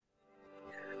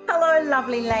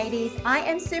lovely ladies. I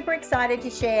am super excited to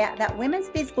share that Women's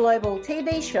Biz Global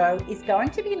TV show is going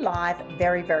to be live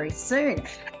very, very soon.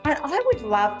 And I would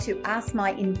love to ask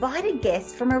my invited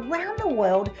guests from around the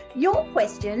world your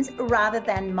questions rather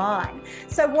than mine.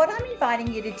 So what I'm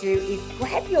inviting you to do is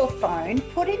grab your phone,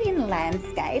 put it in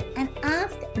landscape and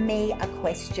ask me a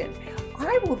question.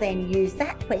 I will then use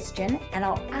that question and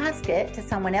I'll ask it to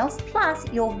someone else.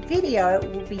 Plus, your video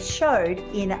will be showed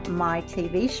in my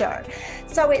TV show.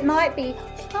 So it might be,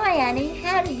 hi Annie,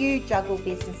 how do you juggle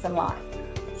business and life?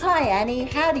 Hi Annie,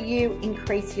 how do you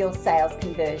increase your sales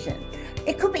conversion?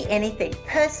 It could be anything,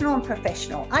 personal and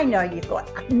professional. I know you've got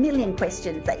a million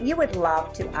questions that you would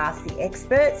love to ask the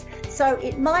experts. So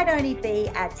it might only be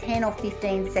a 10 or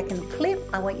 15 second clip.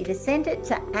 I want you to send it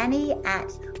to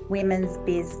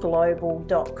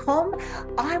Annie@womensbizglobal.com.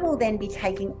 I will then be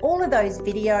taking all of those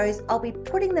videos. I'll be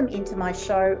putting them into my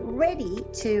show ready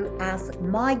to ask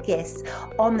my guests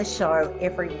on the show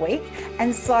every week.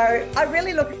 And so I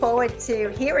really look forward to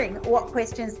hearing what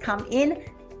questions come in.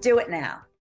 Do it now.